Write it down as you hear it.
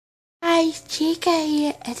Hey, Chica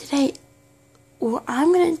here, and today,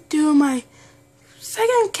 I'm gonna do my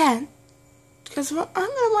second cat, because I'm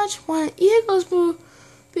gonna watch one Ethgoseboom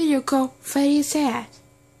video called Freddy's Hat.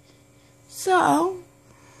 So,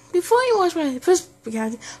 before you watch my first video,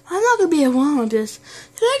 I'm not gonna be alone with this.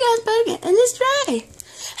 Today, guys, back again, and it's Dre.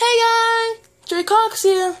 Hey, guys, Dre Cox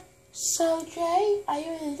here. So, Dre, are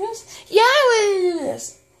you ready to do this? Yeah, I'm ready to do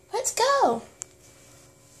this. Let's go.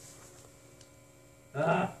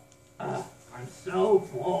 I'm so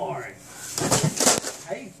bored.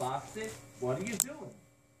 Hey, Foxy, what are you doing?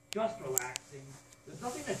 Just relaxing. There's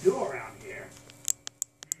nothing to do around here.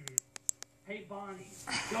 Hey, Bonnie,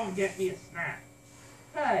 go and get me a snack.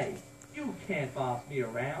 Hey, you can't boss me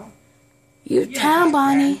around. You can,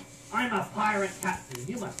 Bonnie. I'm a pirate captain.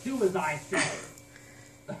 You must do as I say.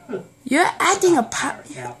 You're acting a pirate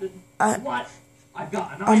captain. What? I've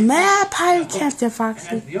got an a mad pirate captain, Foxy.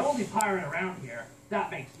 And as the only pirate around here,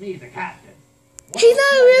 that makes me the captain. He's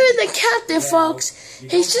not really the captain, folks.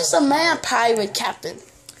 He's just a mad pirate captain.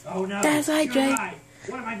 Oh no, that's right, Dre. Right.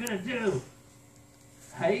 What am I gonna do?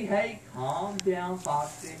 Hey, calm down,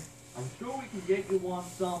 Foxy. I'm sure we can get you one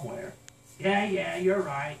somewhere. Yeah, you're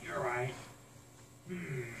right.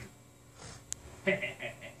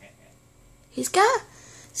 He's got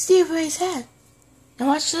Steve over his head. Now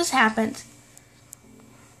watch this happen.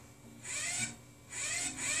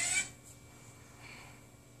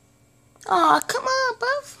 Aw, come on,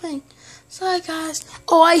 buffering. Sorry, guys.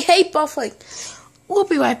 Oh, I hate buffering. We'll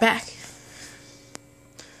be right back.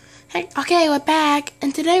 Hey, okay, we're back.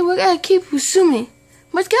 And today we're going to keep resuming.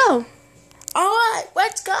 Let's go. Alright,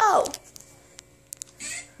 let's go.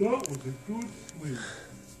 That was a good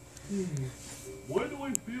sleep. Why do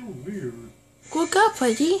I feel weird? Look up,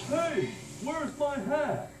 Freddy. Hey, where's my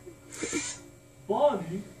hat?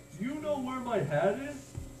 Bonnie, do you know where my hat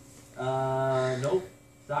is? Nope.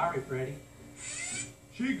 Sorry, Freddy.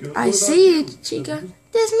 Chica, I see you, Chica.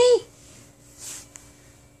 There's me.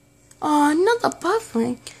 Oh, another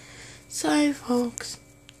buffering. Sorry, folks.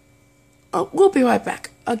 Oh, we'll be right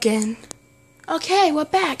back again. Okay, we're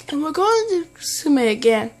back, and we're going to resume it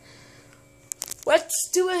again. Let's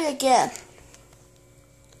do it again.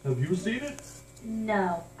 Have you seen it?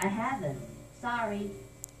 No, I haven't. Sorry.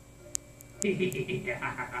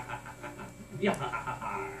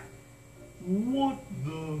 What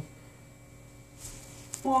the...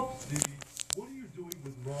 Foxy, what are you doing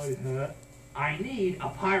with my hat? I need a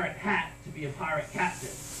pirate hat to be a pirate captain.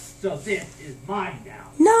 So this is mine now.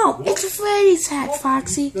 No, What? it's Freddy's hat,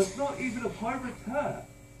 Foxy. That's not even a pirate's hat.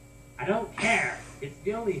 I don't care. It's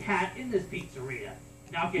the only hat in this pizzeria.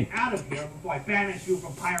 Now get out of here before I banish you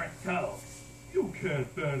from Pirate's Cove. You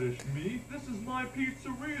can't banish me. This is my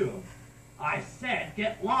pizzeria. I said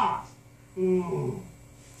get lost. Oh,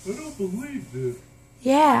 I don't believe this.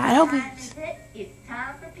 Yeah, I don't What be. time is it? It's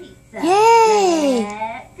time for pizza. Yay!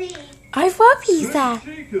 Let's eat. I love pizza.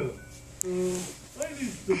 Hey, Chica, I need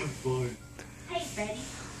some advice. Hey, Freddy.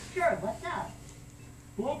 Sure, what's up?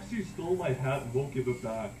 Foxy stole my hat and won't give it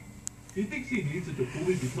back. He thinks he needs it to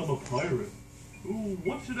fully become a pirate. Ooh,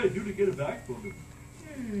 what should I do to get it back from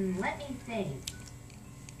him? Let me think.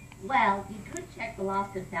 Well, you could check the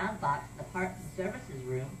lost and found box in the parts and services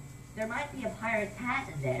room. There might be a pirate's hat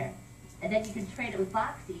in there. And then you can trade it with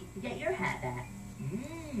Foxy to get your hat back.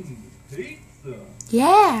 Pizza.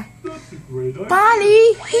 Yeah. That's a great idea.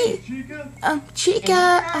 Bonnie. Hey, Chica.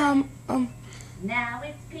 Chica. Now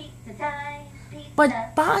it's pizza time. Pizza.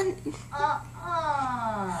 But Bonnie.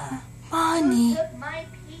 Who took my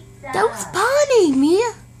pizza? That was Bonnie,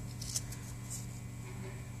 Mia.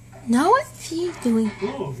 Now what's he doing?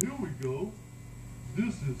 Oh, here we go.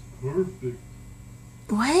 This is perfect.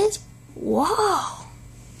 What is? Whoa.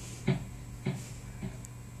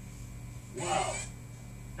 Whoa.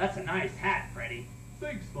 That's a nice hat, Freddy.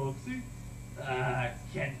 Thanks, Foxy.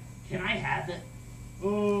 Can I have it?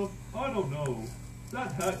 I don't know.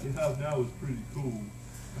 That hat you have now is pretty cool.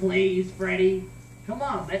 Please, Freddy. Come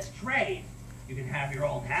on, let's trade. You can have your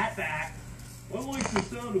old hat back. I like the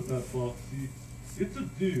sound of that, Foxy. It's a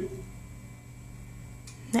deal.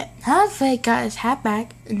 Now Freddy got his hat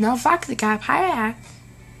back, and now Foxy got a pirate hat.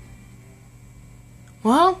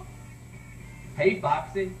 Well, Hey,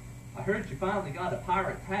 Foxy. I heard you finally got a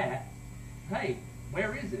pirate's hat. Hey,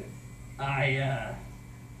 where is it? I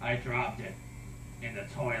dropped it in the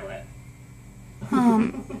toilet.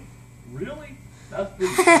 Really? That's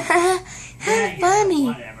pretty how funny.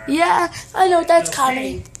 Whatever. Yeah, I know that's It's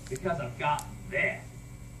comedy. okay, because I've got this.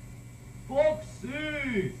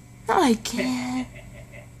 Foxy! No, I can't.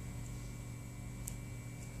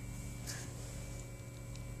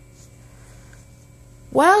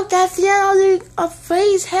 Well, that's the end of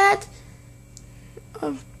Freddy's hat.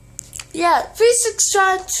 Yeah, please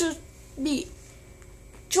subscribe to me.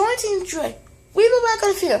 Join Team Dre. We will back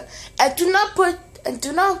on the video. And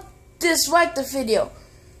do not dislike the video.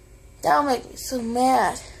 That'll make me so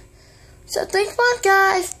mad. So thanks a lot,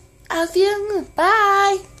 guys. I'll see you.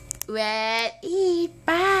 Bye. Ready?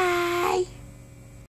 Bye.